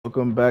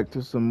Welcome back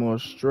to some more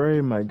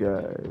Stray, my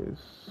guys.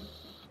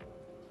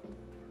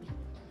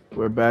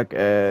 We're back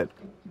at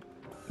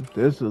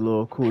this is a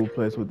little cool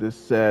place with this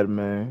sad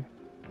man.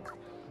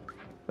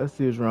 Let's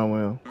see what's wrong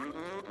with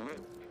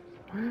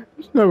him.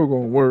 It's never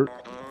gonna work.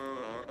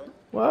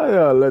 Why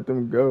y'all let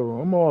them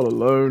go? I'm all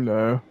alone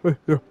now.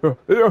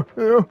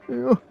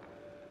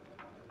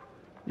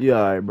 Yeah,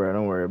 alright, bro.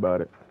 Don't worry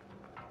about it.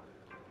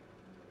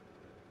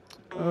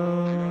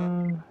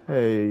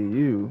 Hey,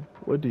 you.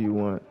 What do you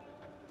want?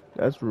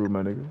 That's rude,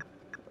 my nigga.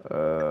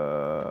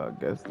 I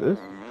guess this.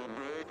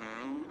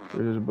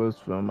 Research books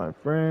from my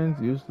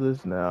friends.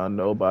 Useless now.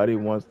 Nobody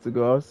wants to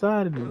go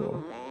outside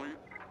anymore.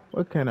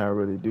 What can I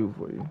really do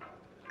for you?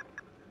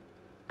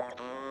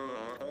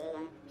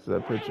 It's a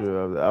picture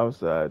of the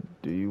outside.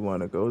 Do you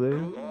want to go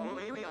there?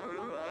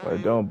 Well,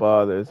 don't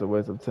bother. It's a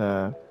waste of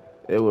time.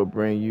 It will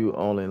bring you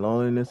only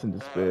loneliness and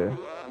despair.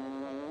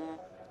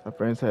 My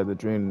friends had the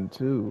dream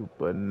too,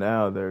 but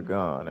now they're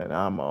gone and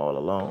I'm all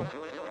alone.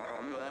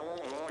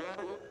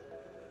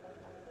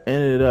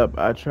 Ended up,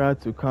 I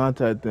tried to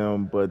contact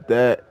them, but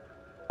that.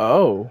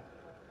 Oh.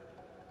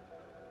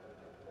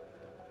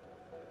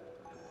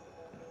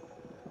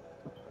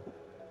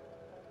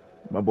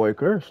 My boy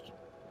cursed.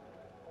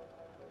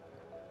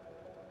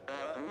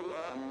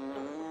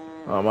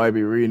 I might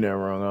be reading that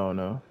wrong. I don't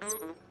know.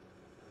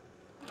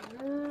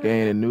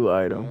 Gain a new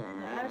item.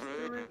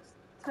 Asterisk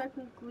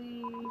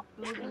technically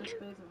fills in the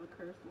space of a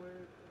curse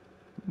word.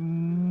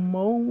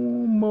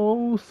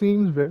 Momo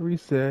seems very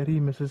sad. He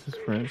misses his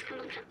friends.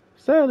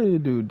 Sadly, the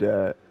dude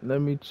died.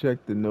 Let me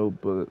check the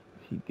notebook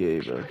he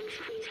gave us.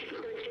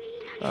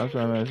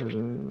 Outside message,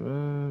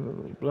 blah,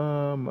 blah,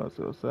 blah, must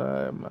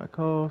outside my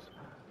cause.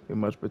 We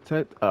must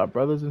protect our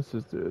brothers and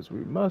sisters. We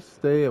must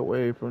stay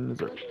away from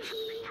desserts.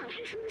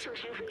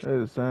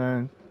 There's a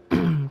sign.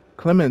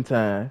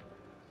 Clementine.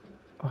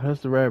 Oh,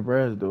 that's the Red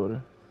Brad's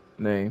daughter.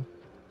 Name.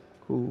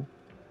 Cool.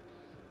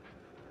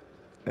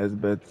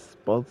 Esbeth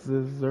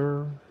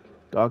Spalzer.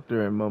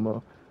 Doctor and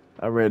Momo.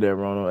 I read that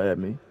wrong, don't add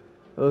me.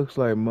 It looks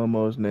like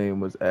Momo's name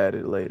was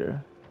added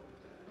later.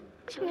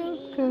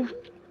 Okay.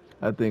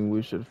 I think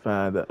we should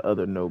find the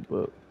other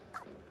notebook.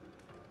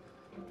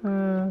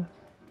 I'm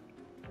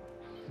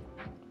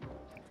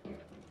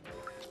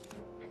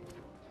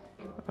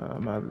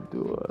about to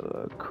do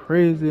a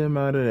crazy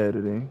amount of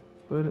editing,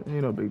 but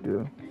ain't no big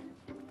deal.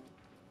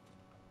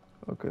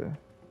 Okay.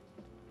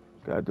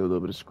 Gotta do a little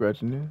bit of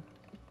scratching there.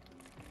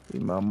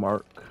 Leave my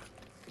mark.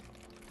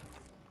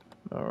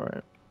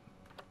 Alright.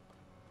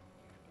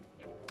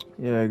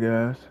 Yeah,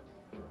 guys.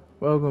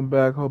 Welcome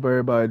back. Hope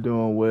everybody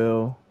doing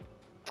well.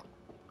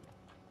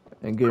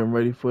 And getting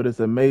ready for this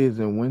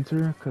amazing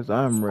winter, because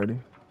I'm ready.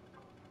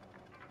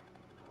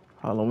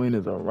 Halloween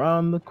is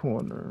around the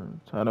corner.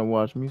 Time to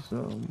watch me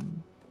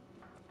some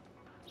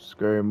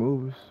scary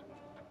movies.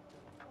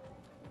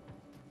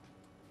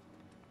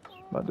 It's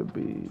about to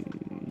be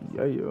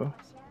yeah.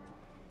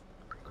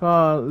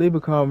 Leave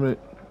a comment.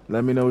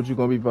 Let me know what you're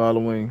gonna be for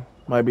Halloween.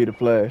 Might be the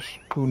Flash.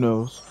 Who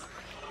knows?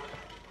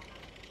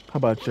 How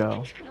about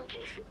y'all?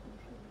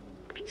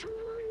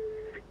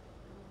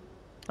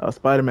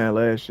 Spider-Man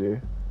last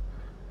year.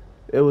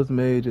 It was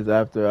made just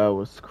after I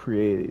was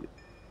created.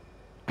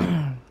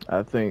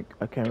 I think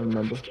I can't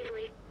remember.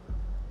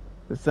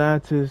 The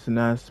scientists and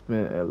I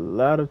spent a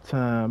lot of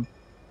time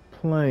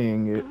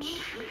playing it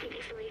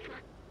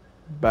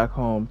back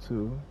home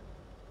too.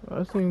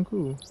 That seemed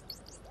cool.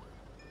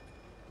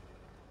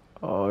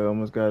 Oh, he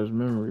almost got his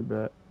memory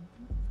back.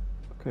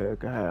 Okay, I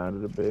can hide under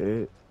the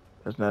bed.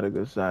 That's not a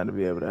good sign to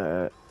be able to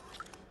hide.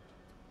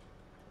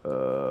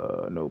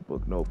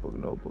 Notebook. I'm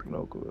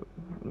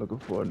looking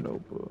for a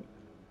notebook.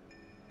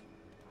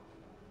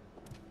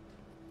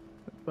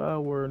 If I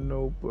were a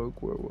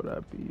notebook, where would I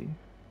be?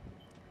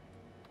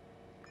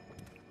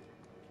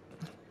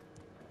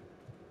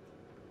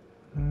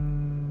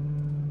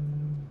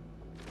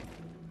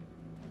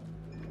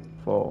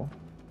 Fall.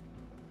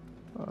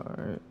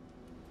 Alright.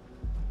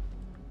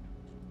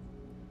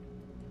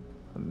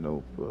 A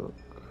notebook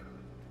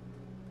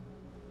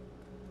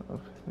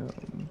of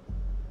him.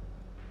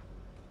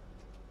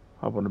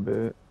 Hop on the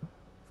bed.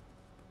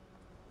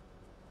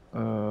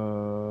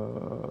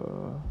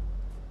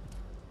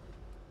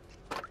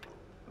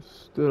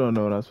 Still don't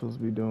know what I'm supposed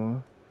to be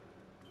doing.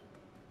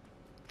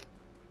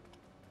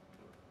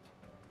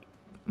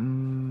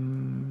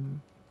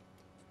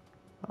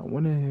 I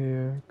went in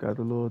here, got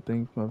the little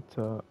thing from up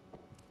top.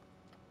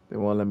 They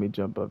won't let me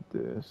jump up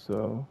there,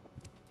 so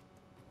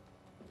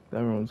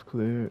that room's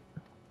cleared.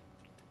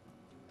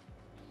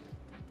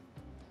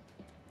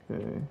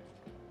 Okay.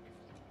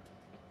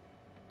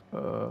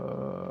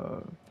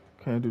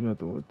 Can't do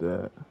nothing with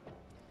that.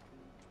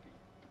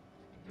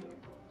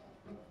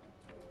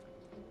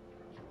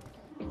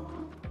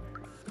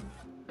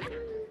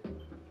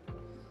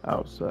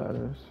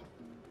 Outsiders.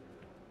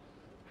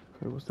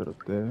 Okay, what's that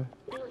up there?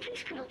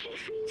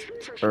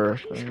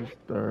 Earth is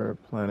third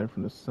planet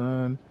from the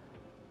sun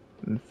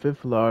and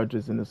fifth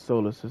largest in the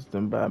solar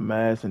system by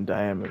mass and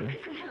diameter.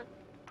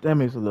 That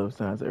makes a lot of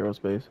sense.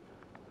 Aerospace.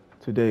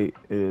 To date,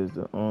 it is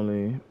the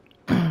only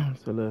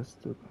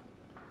celestial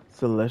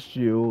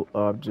celestial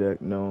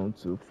object known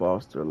to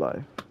foster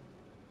life.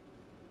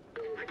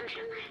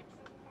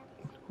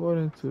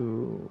 According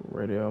to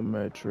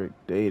radiometric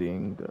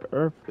dating, the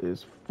Earth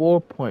is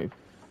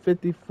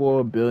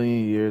 4.54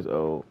 billion years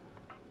old.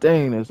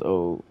 Dang, that's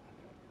old.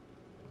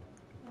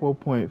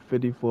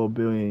 4.54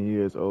 billion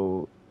years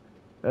old.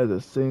 As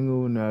a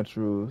single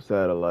natural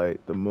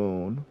satellite, the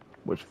Moon,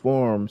 which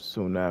formed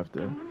soon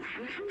after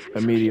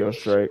a meteor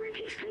strike.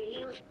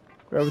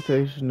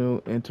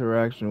 Gravitational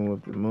interaction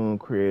with the Moon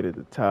created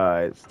the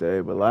tide,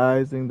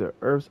 stabilizing the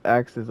Earth's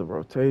axis of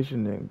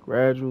rotation and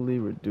gradually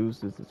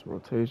reduces its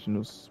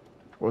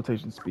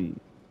rotation speed.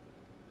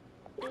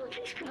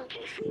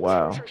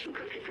 Wow.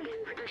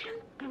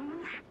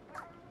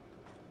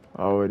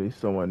 Already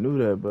someone knew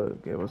that,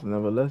 but gave us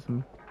another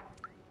lesson.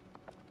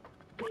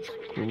 That's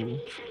cool.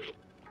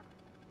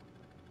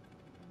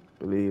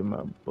 Believe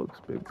my book's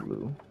Big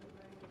Blue.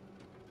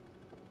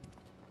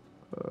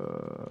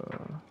 Uh,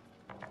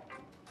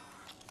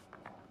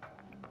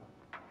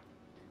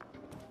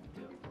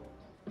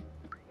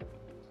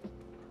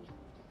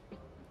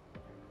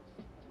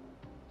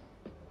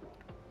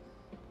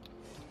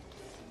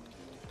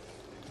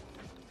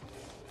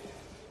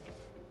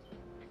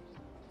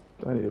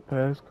 do I need a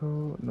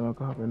passcode? No, I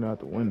can hop in out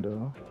the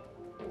window.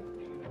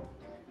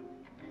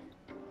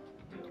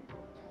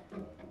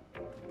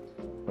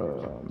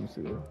 Let me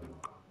see.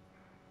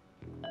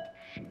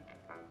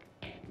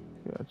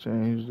 Yeah, I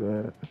changed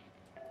that.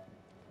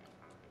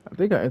 I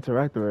think I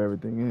interacted with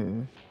everything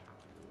in.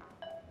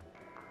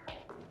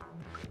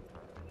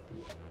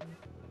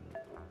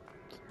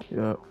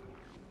 Yep.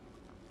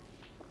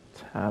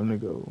 Time to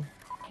go.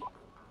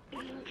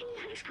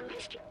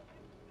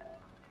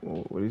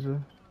 What do you say?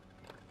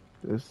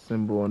 This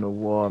symbol on the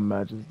wall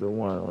matches the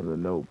one on the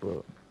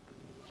notebook.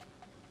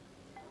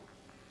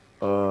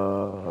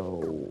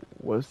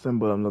 What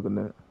symbol I'm looking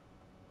at?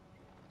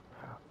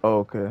 Oh,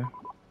 okay.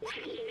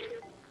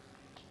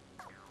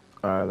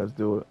 Alright, let's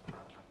do it.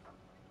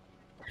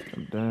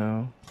 I'm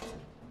down.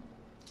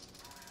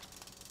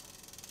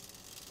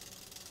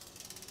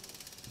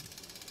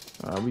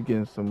 Alright, we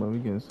getting somewhere. We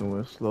getting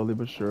somewhere slowly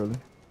but surely.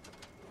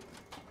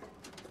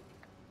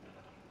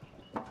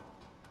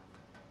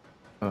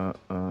 Uh,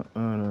 uh, uh,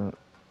 uh.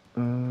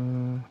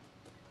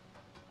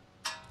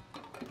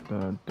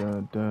 Dun,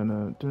 dun, dun,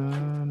 dun,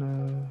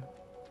 dun.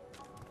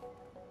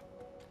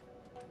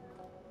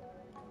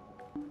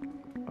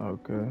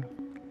 Okay.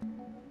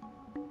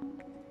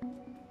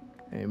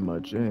 Ain't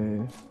much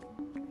in.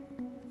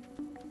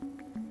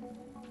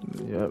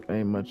 Yep,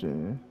 ain't much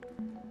in.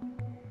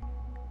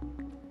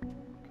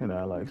 Can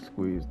I like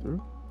squeeze through?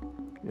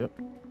 Yep.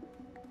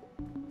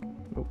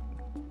 Nope.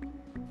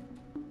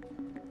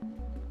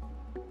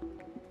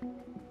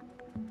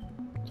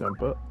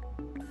 Jump up.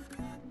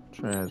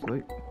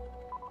 Translate.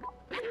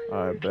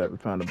 Alright, bet we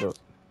found a book.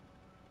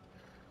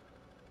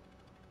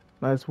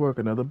 Nice work,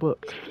 another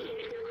book.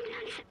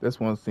 This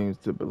one seems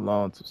to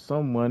belong to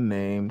someone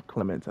named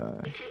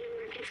Clementine.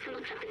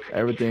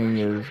 Everything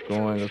is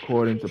going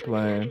according to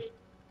plan.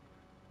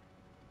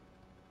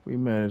 We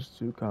managed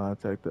to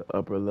contact the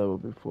upper level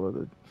before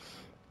the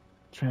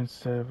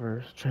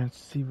transceiver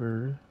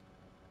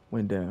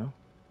went down.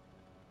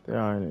 They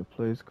are in a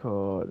place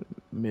called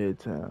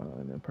Midtown,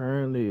 and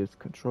apparently it's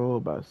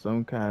controlled by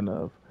some kind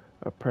of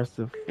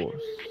oppressive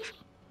force.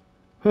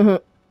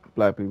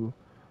 Black people.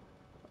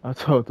 I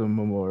talked to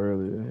Momo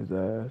earlier, his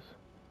ass.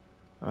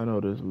 I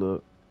know this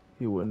look.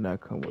 He would not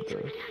come with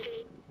us.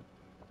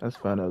 Let's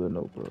find out the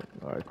notebook.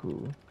 Alright,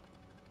 cool.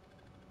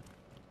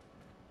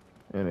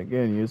 And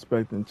again, you're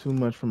expecting too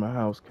much from a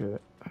house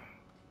cat.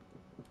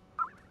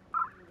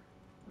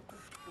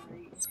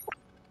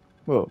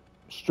 Well,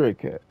 stray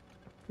cat.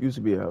 Used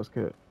to be a house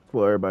cat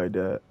before everybody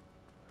died.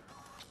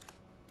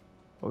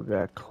 Or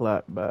got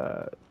clapped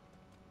by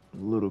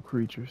little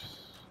creatures.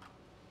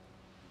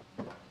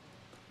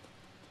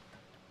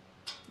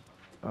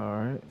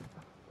 Alright.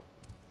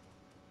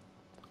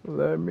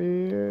 Let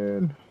me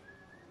in.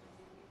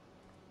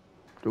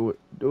 Do it.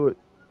 Do it.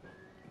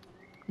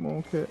 Come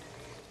on, cat.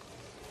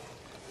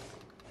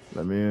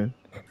 Let me in.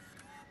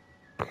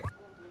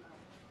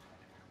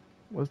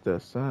 What's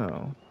that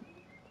sound?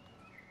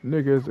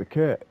 Nigga, it's a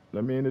cat.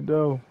 Let me in the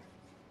door.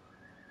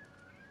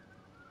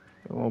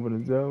 Don't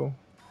open the door.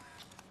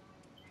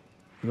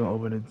 You gonna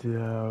open the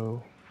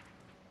door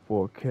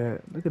for a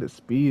cat. Look at the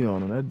speed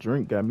on him. That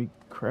drink got me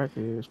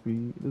crackhead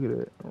speed. Look at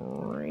that.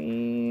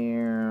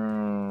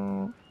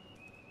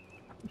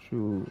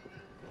 Shoot.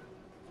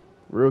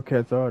 Real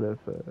cats are that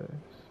fast.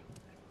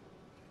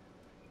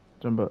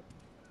 Jump up.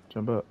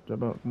 Jump up.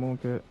 Jump up. Come on,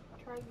 cat.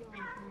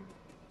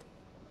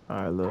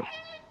 Alright, look.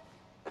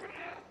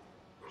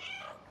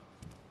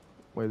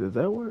 Wait, does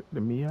that work?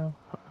 The meow?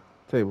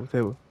 Table,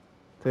 table,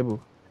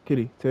 table.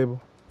 Kitty,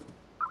 table.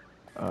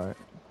 Alright,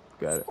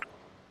 got it.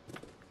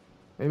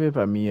 Maybe if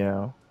I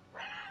meow.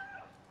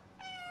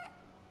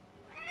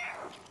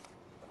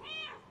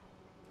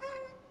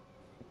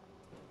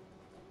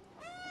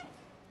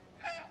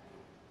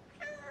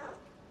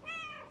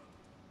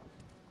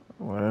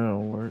 Well, that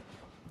don't work.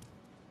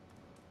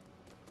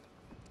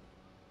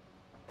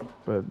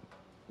 But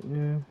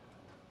yeah,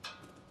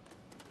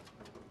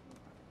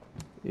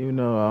 even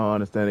though I don't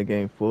understand the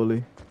game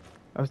fully,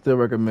 I still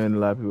recommend a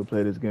lot of people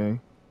play this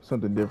game.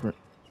 Something different.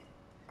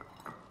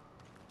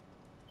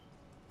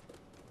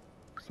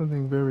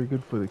 Something very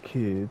good for the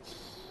kids.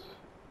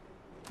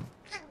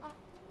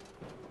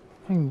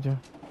 Hey, John.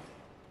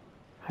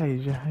 Hey,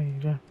 John. Hey,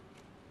 John.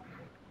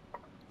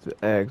 To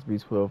ask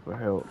B12 for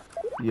help.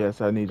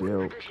 Yes, I need your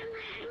help.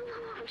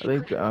 I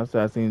think the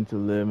outside seems to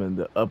live in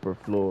the upper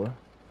floor.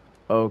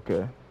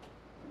 Okay.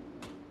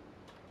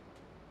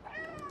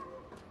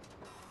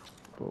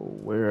 But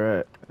where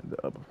at in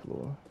the upper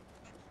floor?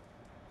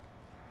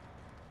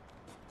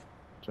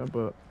 Jump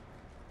up.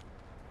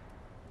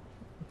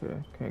 Okay,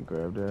 can't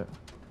grab that.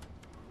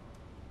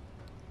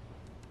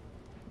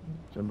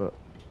 Jump up.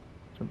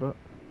 Jump up.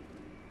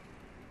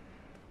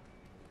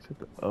 To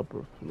the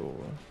upper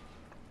floor.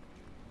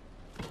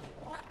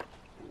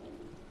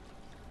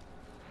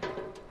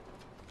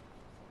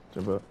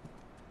 Jump up.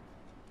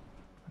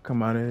 I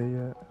come out of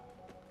here yet?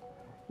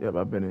 Yep,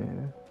 I've been in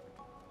here.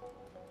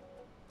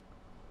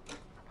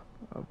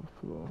 Upper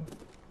floor.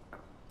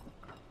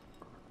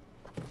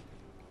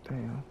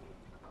 Damn.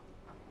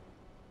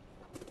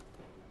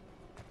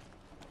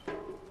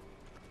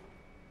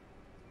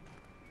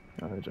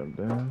 Alright, jump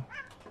down.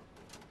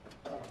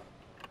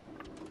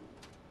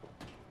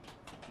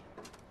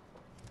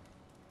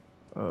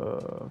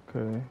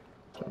 Okay.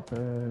 Jump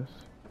past.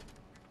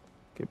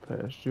 Get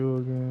past you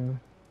again.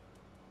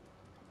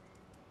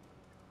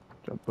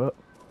 Jump up.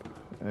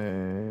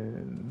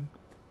 And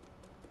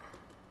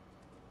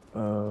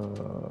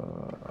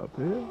up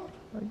here,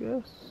 I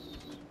guess.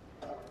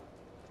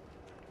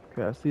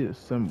 Okay, I see a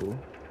symbol.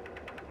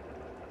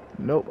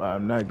 Nope,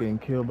 I'm not getting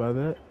killed by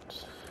that.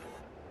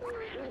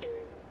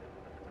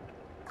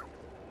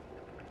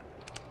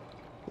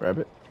 Grab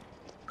it.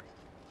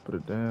 Put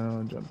it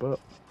down, jump up.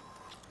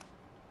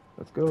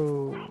 Let's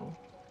go.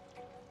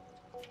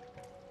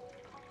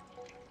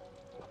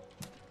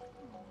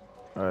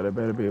 Alright, there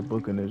better be a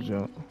book in this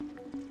jump.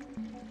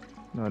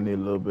 I need a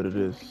little bit of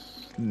this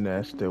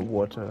nasty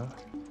water.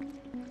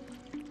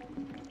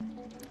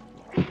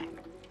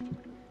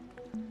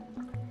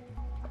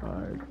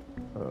 Alright,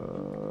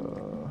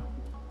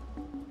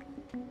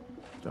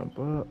 jump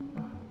up.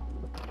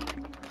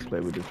 Play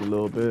with this a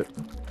little bit.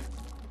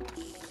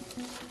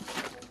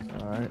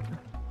 Alright.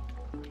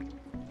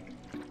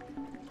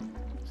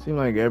 Seems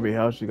like every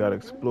house you gotta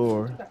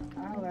explore.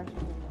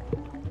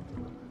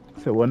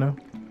 Say what now?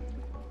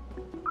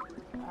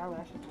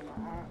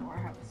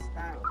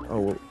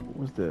 Oh,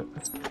 what's that?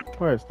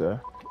 Where is that?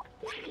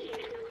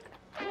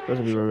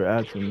 Doesn't be very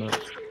add too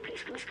much.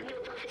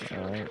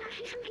 Alright.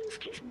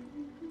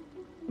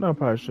 No,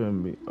 probably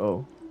shouldn't be.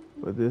 Oh,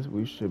 but this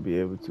we should be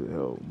able to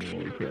help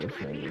more. We can't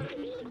send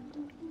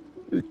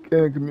you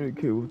can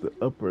communicate with the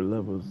upper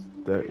levels.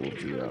 That will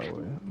be our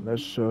way.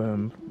 Let's show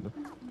him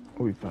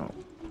what we found.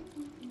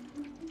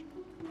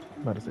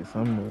 I'm about to say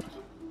something else.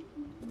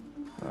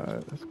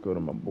 Alright, let's go to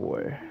my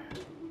boy.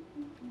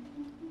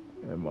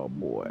 And my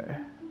boy.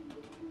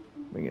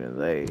 Making his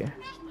A.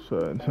 So,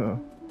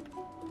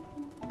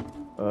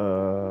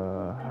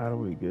 how do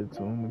we get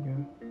to him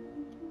again?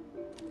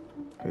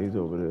 Okay, he's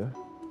over there.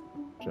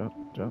 Jump,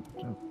 jump,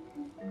 jump.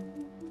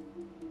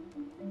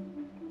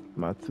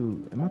 Am I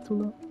too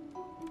low?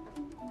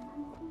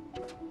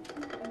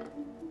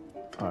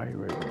 Alright, he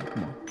ready.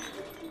 Come on.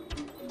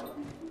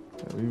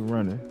 Yeah, we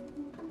running.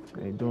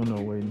 Ain't doing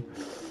no waiting.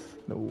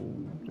 No.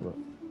 Jump up.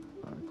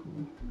 Alright,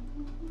 cool.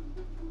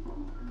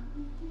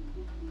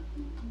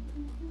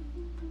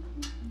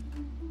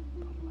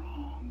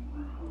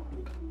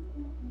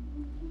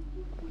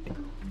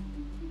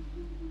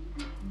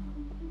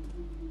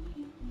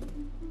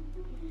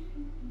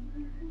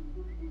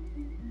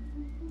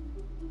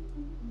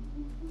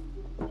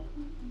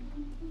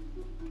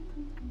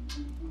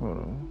 Hold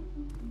on.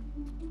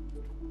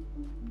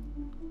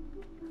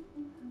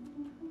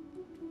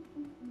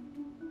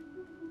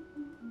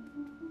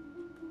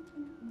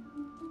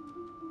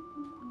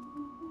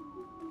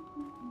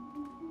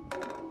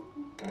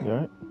 You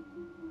alright?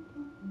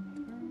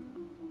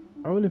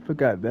 I really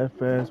forgot that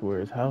fast where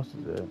his house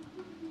is at.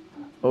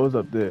 Oh, it's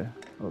up there.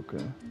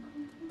 Okay.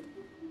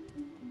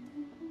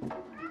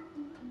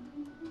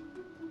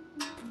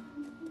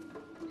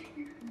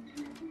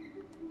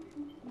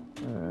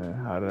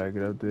 How did I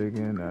get up there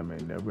again? I may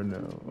never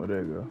know. Oh,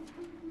 there you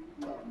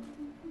go.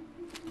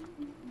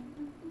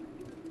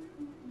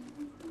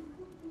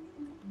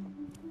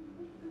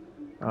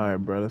 Alright,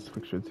 bro, let's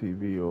fix your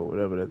TV or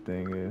whatever that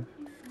thing is.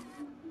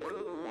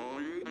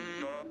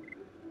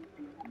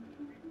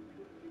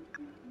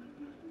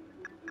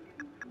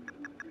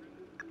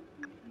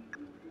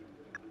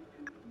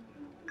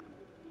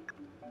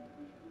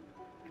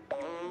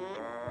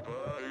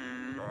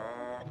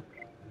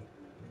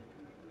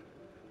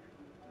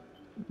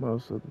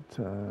 Most of the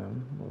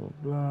time, blah,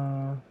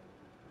 blah,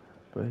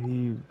 but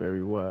he's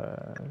very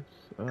wise.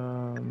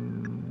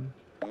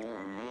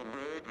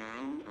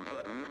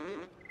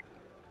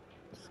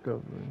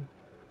 Discovery.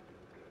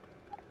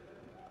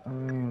 I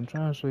mean, I'm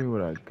trying to show you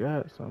what I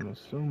got, so I'm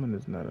assuming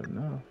it's not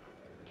enough.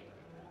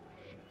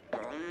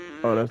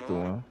 Oh, that's the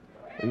one.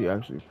 He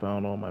actually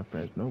found all my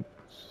friends' notes.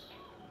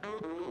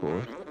 Of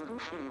course.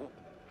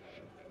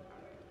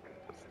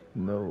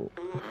 No.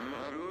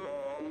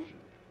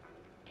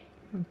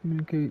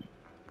 Communicate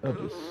of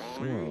the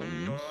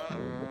slums. Blah,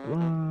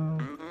 blah, blah.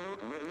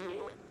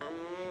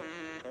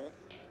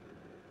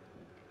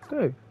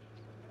 Okay.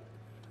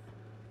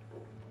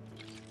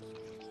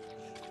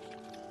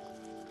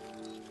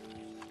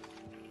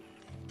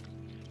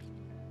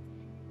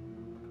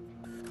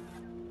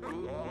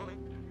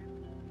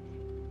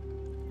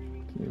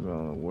 See if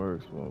all it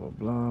works. Blah, blah,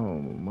 blah,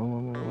 blah, blah,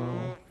 blah,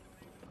 blah.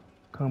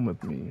 Come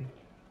with me.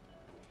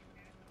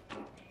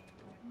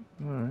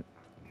 Alright.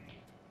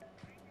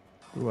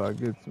 Do I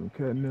get some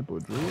catnip or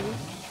drugs?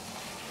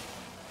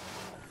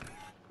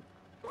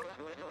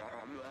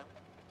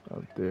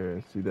 Up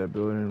there. See that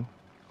building?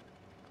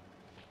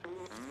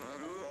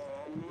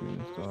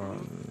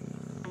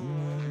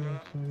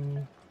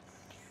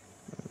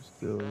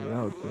 Still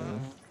out there.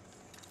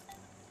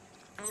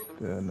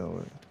 Yeah, I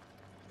know it.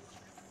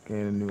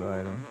 Gain a new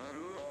item.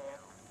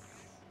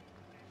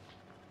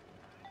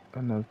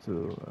 Enough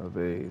to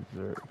evade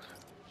Zergs.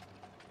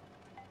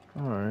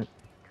 Alright.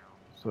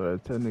 So they're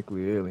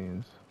technically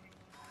aliens.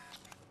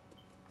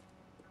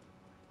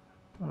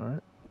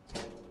 Alright.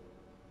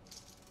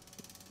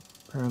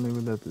 Apparently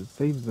we left the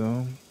safe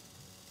zone.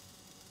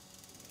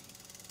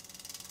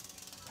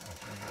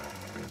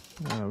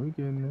 Alright, we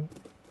getting there.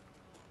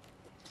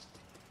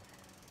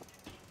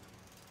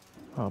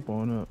 Hop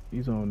on up.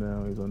 He's on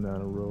down. He's on down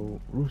the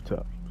road.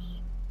 Rooftops.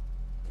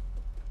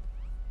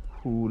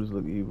 Ooh, this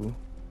look evil.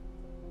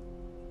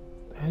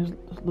 Let's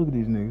look at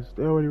these niggas.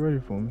 They're already ready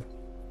for me.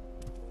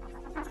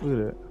 Look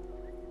at that.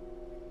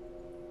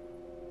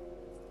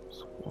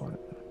 Squad.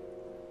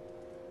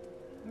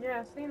 Yeah,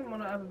 I seen him on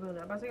the other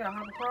building. I got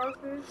hop across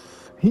this.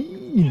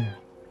 He.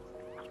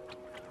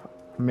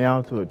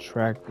 Meow to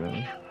attract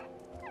them.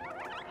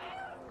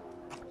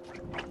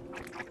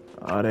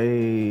 Are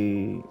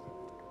they?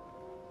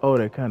 Oh,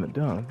 they're kind of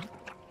dumb.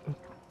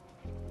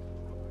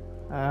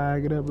 Ah,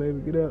 get up, baby,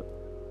 get up.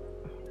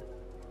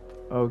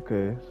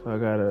 Okay, so I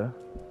gotta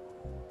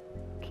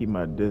keep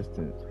my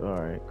distance.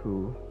 Alright,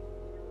 cool.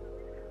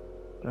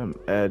 I'm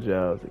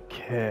agile as a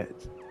cat.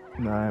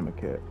 No, I am a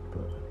cat,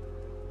 but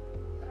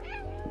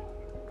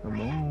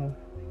come on.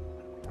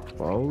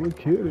 Follow the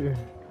kitty.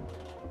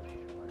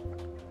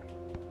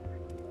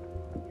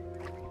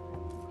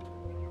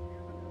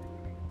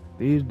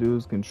 These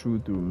dudes can chew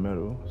through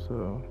metal,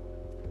 so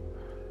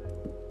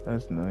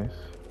that's nice.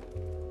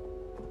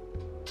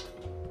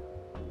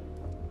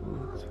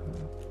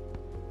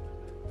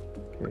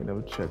 Okay,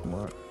 another check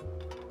mark.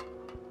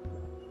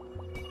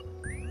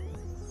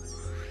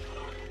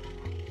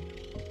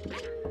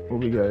 What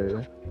we got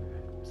here?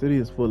 City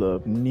is full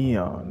of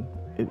neon.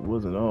 It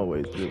wasn't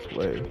always this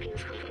way.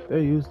 There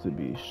used to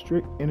be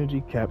strict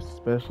energy caps,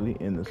 especially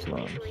in the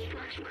slums.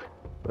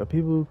 But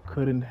people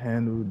couldn't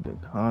handle the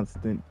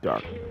constant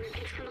darkness.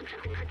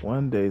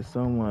 One day,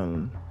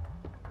 someone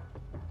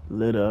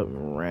lit up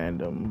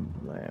random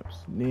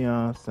lamps,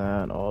 neon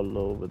sign all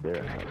over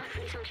their house.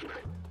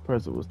 The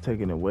person was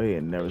taken away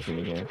and never seen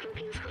again.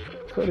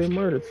 So they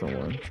murdered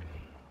someone.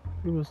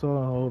 People saw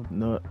a whole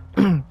nut.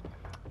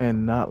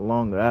 And not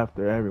long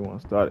after, everyone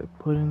started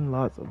putting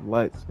lots of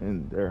lights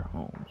in their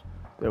homes.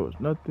 There was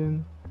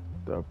nothing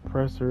the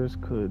oppressors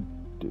could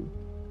do.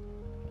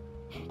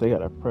 They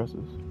got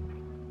oppressors.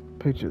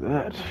 Picture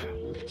that.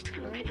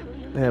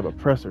 They have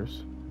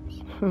oppressors.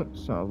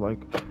 Sounds like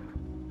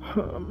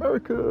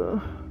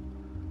America.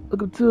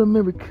 Welcome to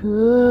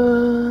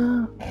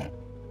America.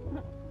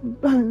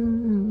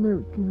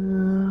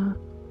 America.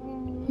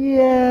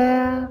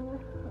 Yeah.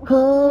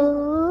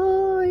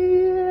 Oh,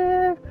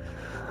 yeah.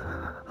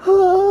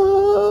 Oh.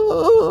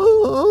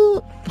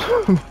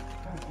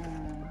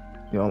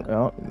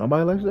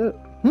 Nobody likes that?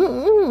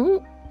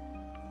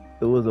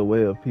 It was a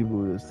way of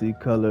people to see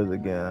colors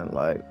again,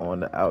 like on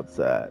the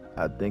outside.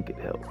 I think it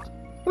helped.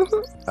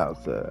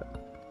 Outside.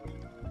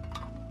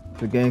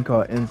 It's a game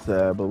called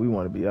Inside, but we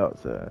want to be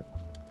outside.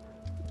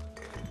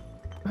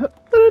 That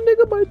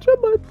nigga might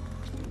jump us.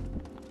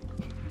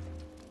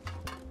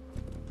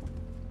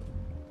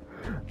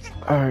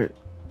 Alright.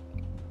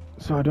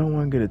 So I don't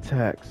want to get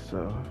attacked,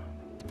 so.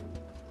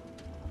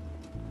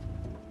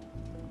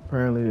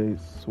 Apparently they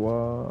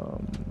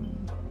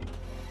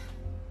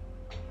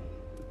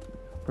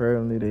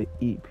Apparently they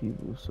eat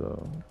people,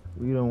 so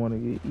we don't want to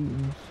get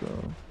eaten, so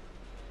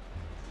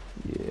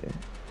yeah.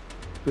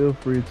 Feel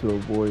free to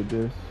avoid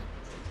this.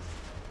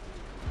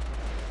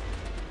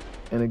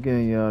 And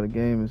again, y'all, the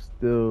game is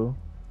still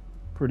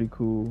pretty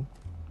cool.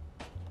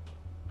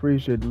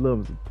 Appreciate the love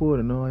and support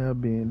and all y'all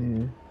being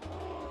here.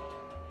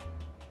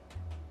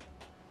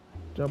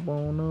 Jump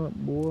on up,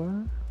 boy.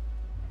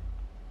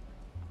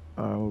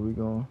 Alright, where we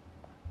going?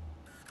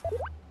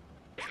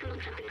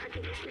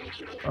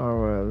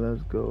 Alright,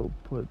 let's go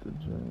put the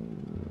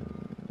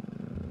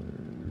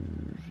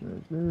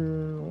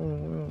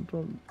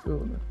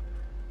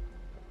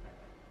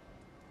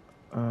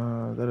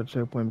Is that a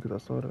checkpoint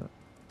because I saw that?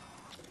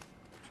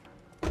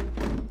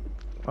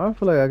 I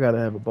feel like I gotta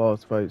have a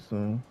boss fight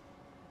soon.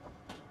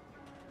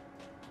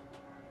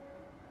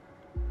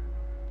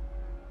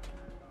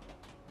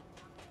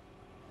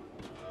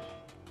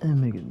 And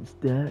making this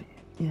stack,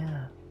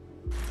 yeah.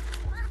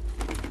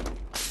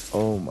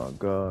 Oh my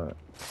god.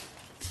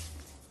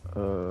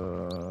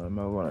 Am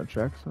I gonna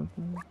track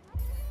something?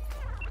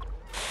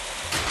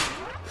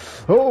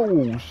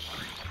 Oh,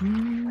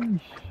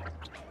 sheesh.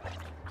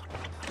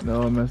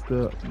 No, I messed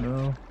up.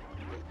 No,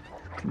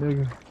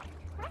 nigga.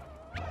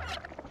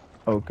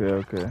 Okay,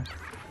 okay.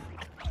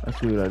 I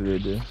see what I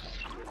did there.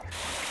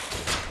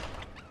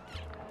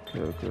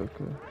 Okay.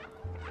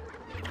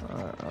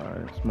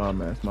 Alright. Smart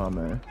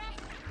man.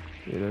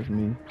 Yeah, that's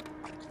me.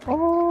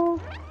 Oh,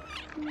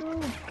 no.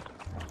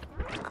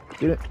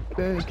 Get it,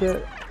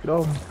 cat. Get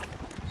off me.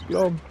 Get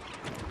off me.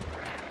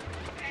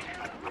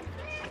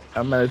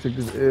 I might have took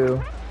this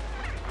L.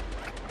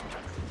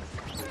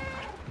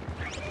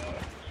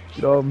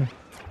 Get off me.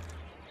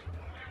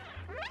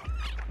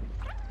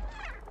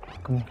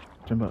 Come on,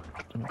 jump up.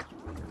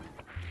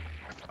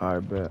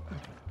 Alright, bet.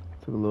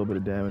 Took a little bit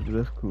of damage, but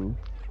that's cool.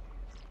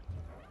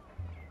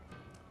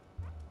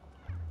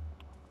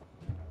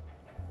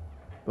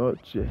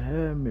 Thought you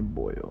had me,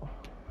 boy.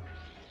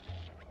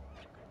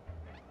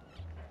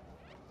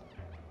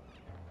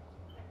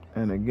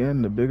 And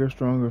again, the bigger,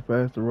 stronger,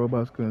 faster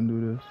robots couldn't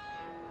do this.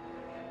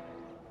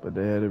 But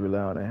they had to rely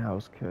on a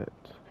house cat.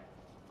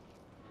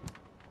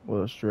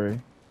 Well, a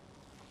stray.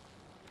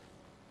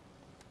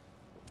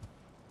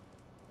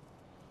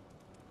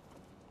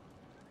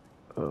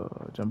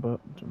 Jump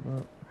up.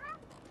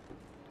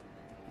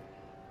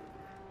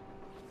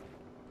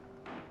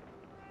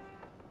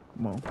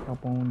 Come on,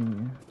 hop on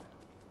in.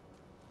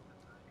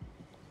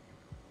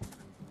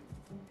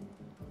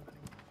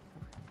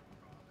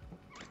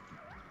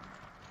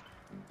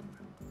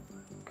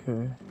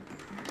 Okay.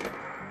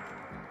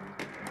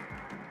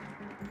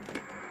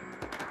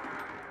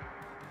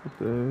 What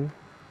the?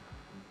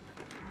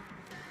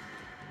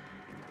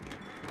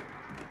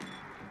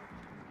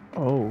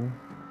 Oh,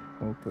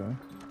 okay.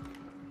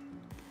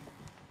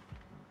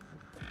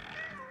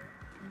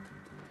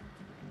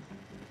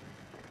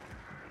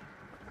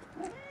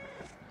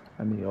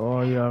 I need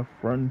all y'all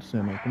front and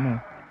center. Come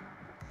on.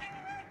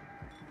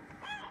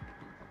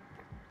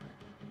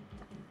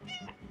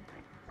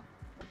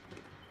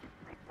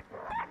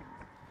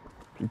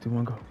 3, 2,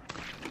 1, go.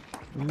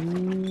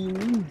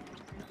 Ooh.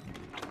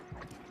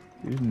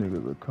 These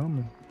niggas are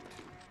coming.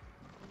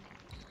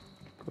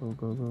 Go.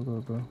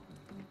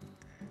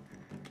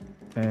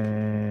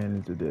 And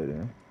it's a dead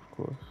end, of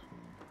course.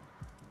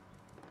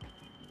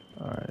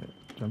 Alright,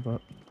 jump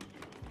up.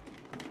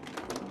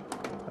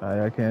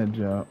 I can't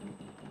jump.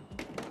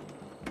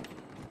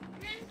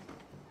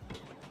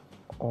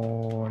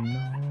 Oh no.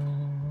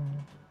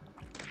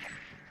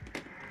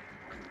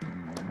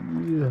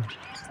 Yeah.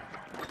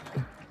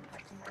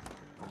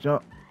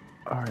 Jump.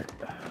 Alright.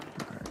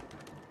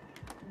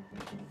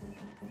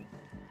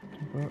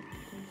 Jump up.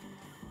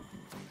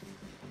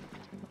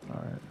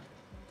 Alright.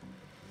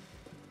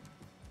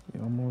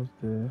 You're almost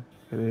there.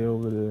 They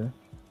over there.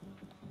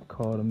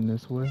 Call them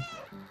this way.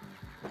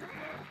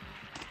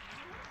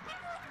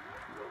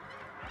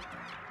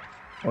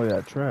 Oh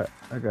yeah, trap.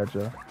 I got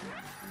y'all.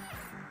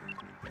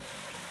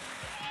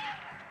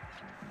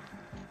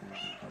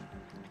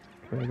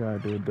 Okay, I gotta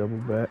do a double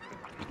back.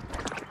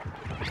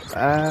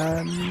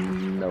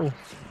 No.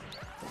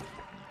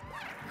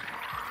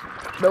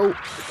 No.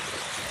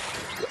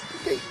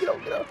 Okay, get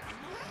up.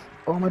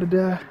 Oh, I'm gonna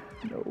die.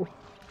 No.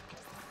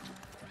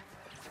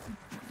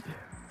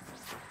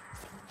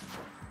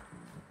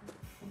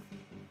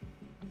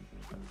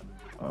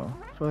 Oh, I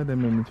feel like that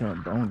made me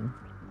turn bony.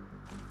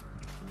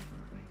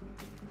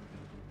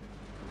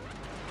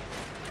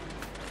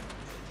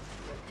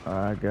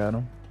 I got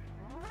him.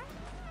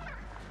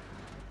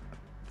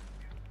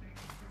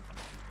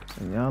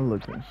 And y'all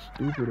looking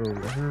stupid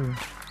over here.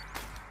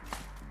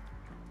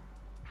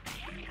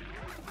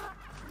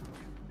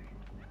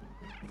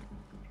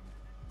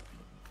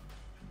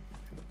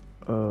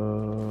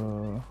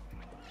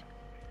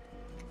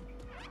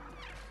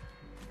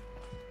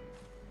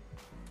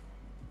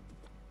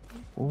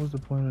 What was the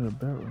point of the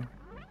barrel?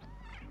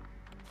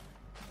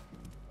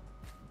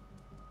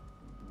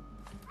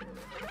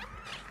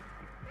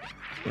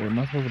 Wait, am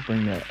I supposed to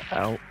bring that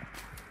out?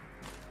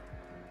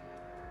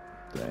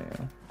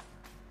 Damn.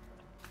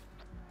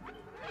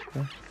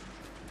 Okay.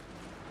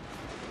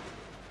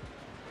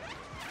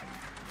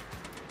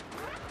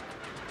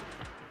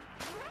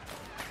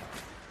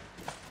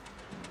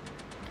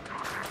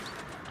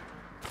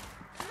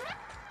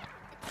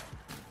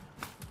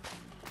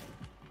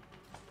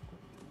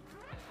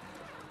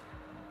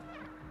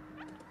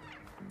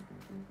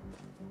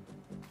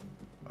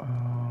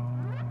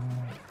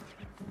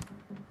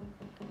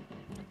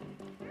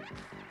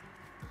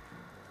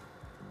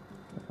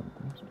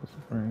 I'm supposed to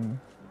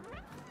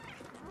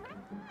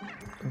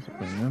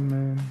bring them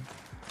in.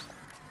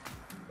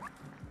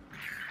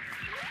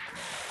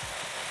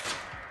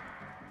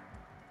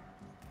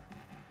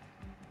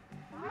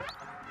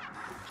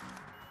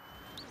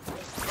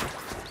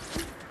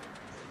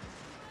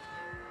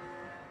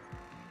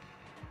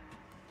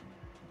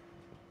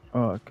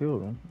 Oh, I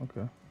killed him.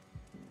 Okay.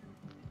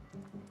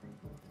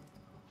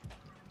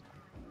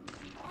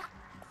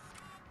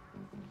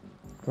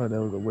 Thought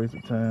that was a waste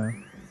of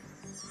time.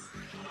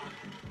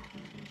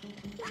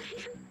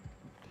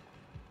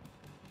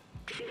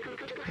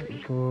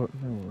 Report,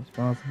 they were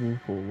responsible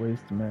for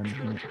waste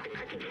management.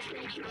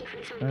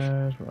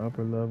 Trash from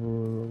upper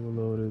levels,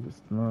 overloaded the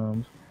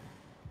slums.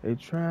 They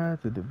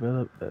tried to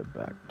develop a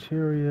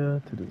bacteria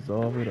to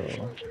dissolve it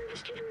all.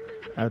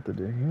 After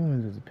the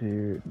humans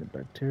disappeared, the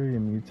bacteria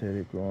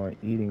mutated, growing,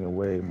 eating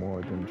away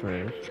more than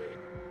trash.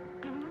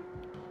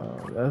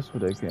 That's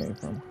where they came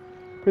from.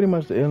 Pretty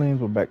much the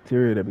aliens were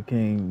bacteria that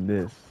became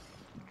this.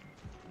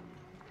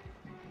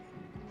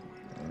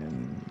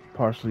 And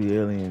partially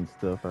alien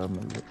stuff,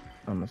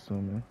 I'm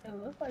assuming. It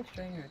looks like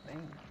Stranger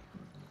Things.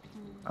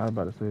 I was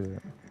about to say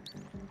that.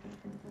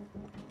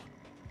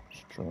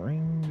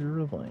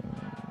 Stranger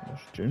Things.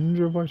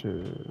 Ginger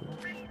voices.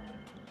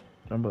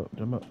 Jump up,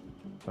 jump up.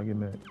 If I get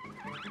mad.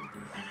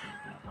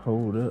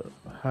 Hold up.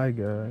 Hi,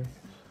 guys.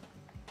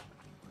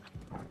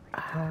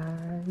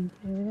 Hi,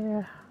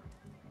 yeah.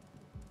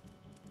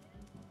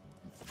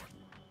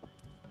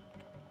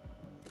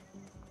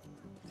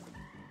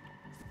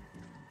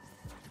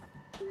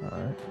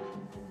 Alright.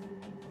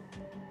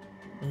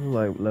 This is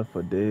like Left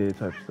 4 Dead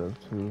type stuff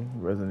too.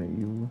 Resident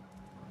Evil.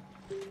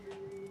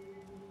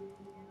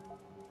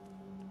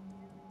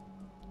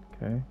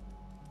 Okay.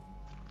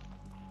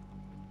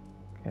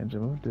 Can't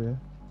jump up there.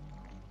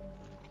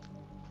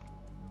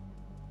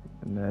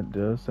 And that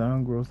does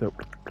sound gross, that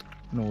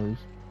noise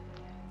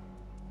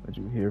that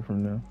you hear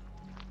from them.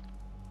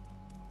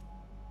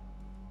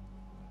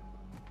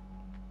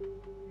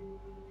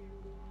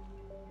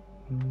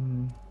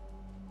 Hmm.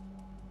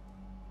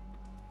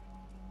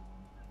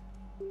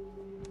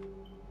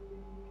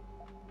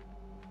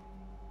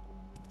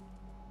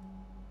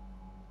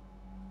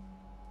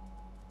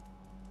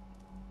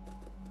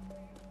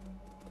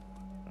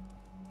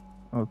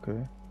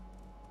 Okay.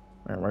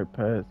 Ran right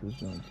past this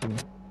jump too.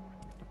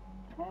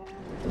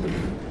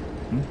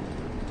 Hmm?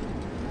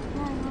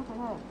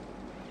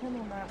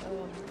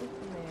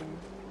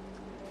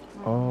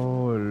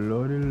 Oh,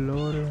 lordy,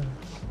 lordy.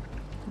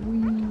 Wee,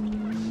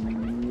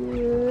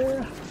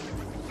 yeah.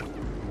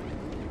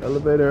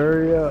 Elevator,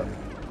 hurry up.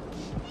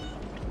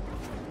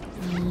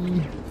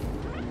 Wee.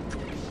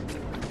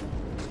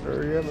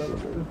 Hurry up,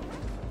 elevator.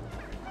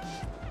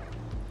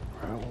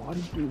 Alright, why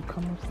did you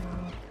come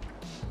outside?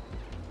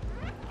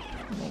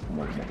 Come on, come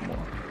on, come on, come on.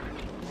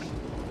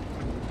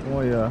 Come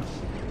on, yeah.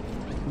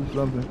 Do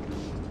something.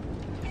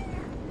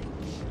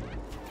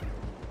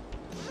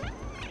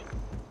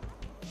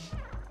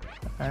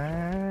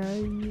 Ah,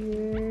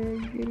 yeah,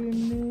 get in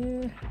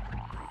there.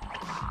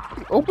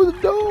 Open the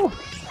door.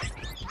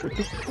 What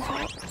the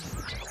fuck?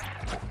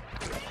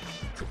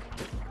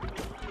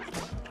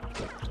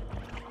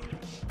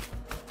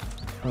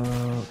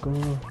 Go.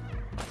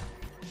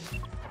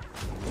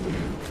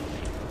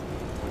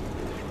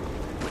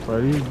 Bro,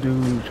 these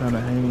dudes trying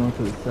to hang on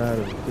to the side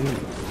of the bed.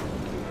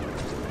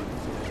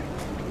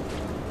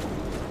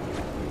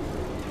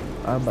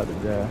 I'm about to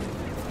die.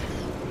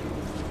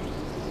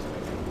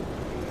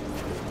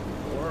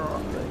 Where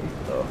are they?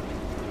 Oh.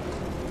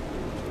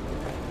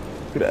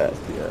 Good ass,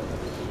 yeah.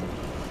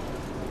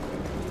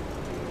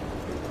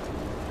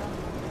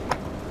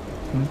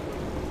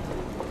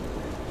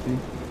 See?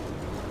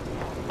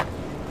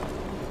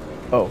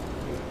 Oh,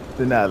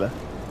 de nada.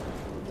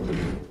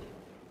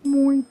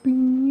 Muy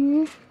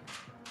bien.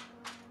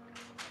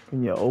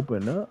 Can you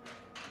open up?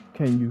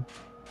 Can you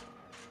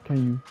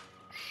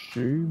see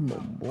my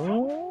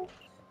ball?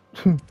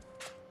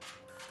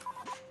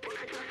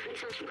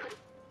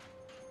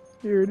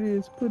 Here it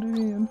is, put it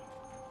in.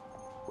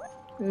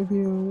 If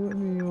you with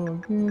me or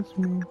against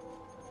me.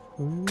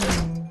 Ooh.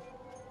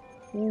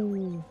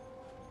 Ooh.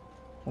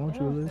 Won't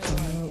you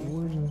listen up,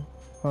 would you?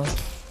 Huh?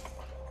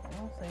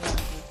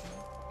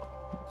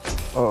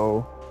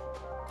 Uh-oh.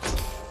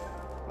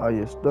 Are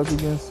you stuck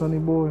against Sonny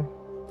Boy?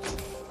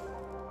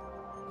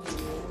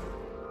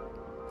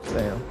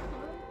 Damn.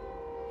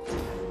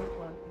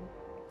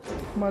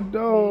 My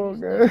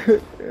dog.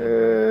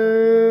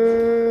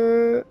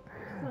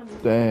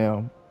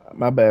 Damn.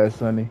 My bad,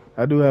 Sonny.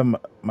 I do have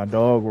my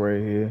dog right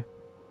here,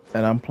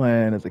 and I'm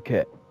playing as a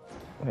cat.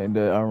 Ain't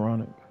that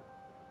ironic?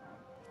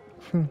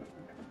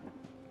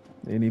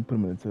 They need to put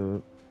him in the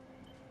tub.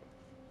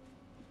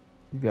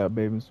 He got a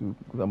bathing suit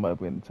because I might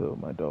be in the tub with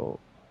my dog.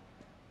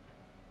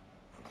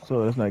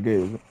 So that's not gay,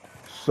 is it?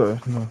 So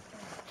no.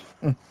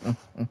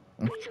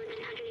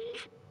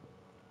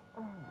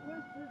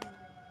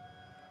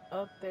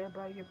 Up there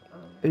by your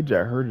It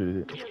just hurted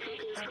it. up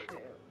there.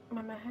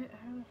 Mama,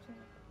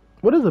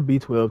 What does a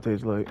B12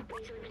 taste like?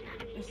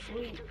 it's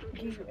sweet.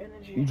 Give you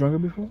energy. You drunk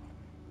it before?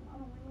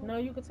 No,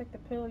 you can take the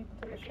pill. You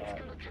can take a shot.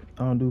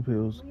 I don't do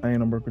pills. I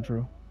ain't on birth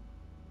control.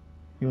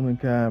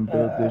 Humankind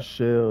built this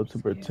shell to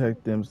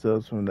protect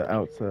themselves from the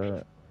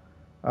outside.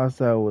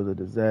 Outside was a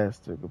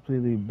disaster,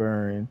 completely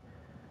burned,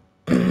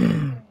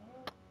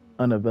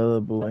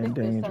 unavailable, I and think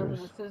this time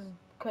dangerous. was his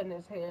cutting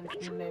his hand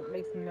and that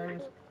makes him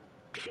nervous.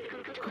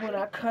 When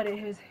I cut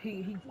it,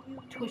 he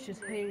twists his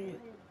head.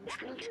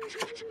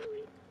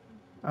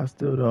 I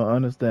still don't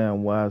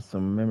understand why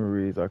some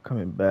memories are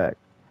coming back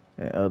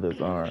and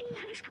others aren't.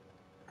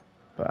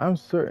 But I'm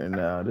certain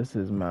now this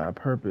is my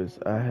purpose.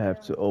 I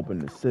have to open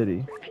the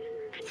city.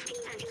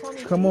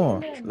 Tony, Come get in on,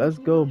 there, let's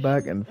goofy. go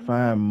back and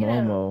find Get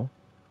down. Momo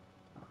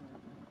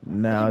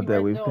It now should be that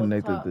right we've there on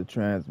connected top. the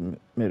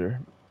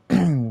transmitter.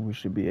 We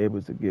should be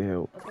able to get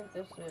help. I think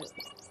that's it.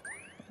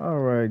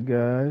 Alright,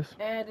 guys.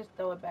 And just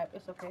throw it back.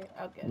 It's okay.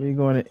 I'll get it. We're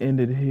going to end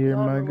it Cause here, I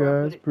my remember where I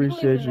put guys. it. You can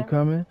leave it Appreciate in you there.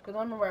 coming. Cause I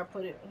remember where I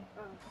put it.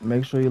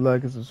 Make sure you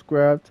like and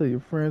subscribe. Tell your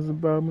friends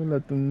about me.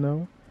 Let them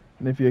know.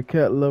 And if you're a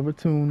cat lover,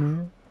 tune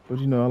in. But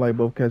you know, I like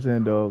both cats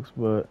and dogs.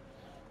 But,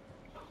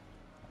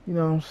 you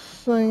know what I'm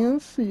saying?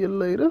 See you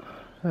later.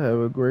 Have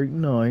a great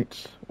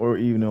night. Or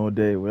evening or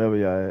day, wherever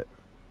y'all at.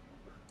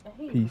 And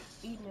he's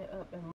Peace. eating it up and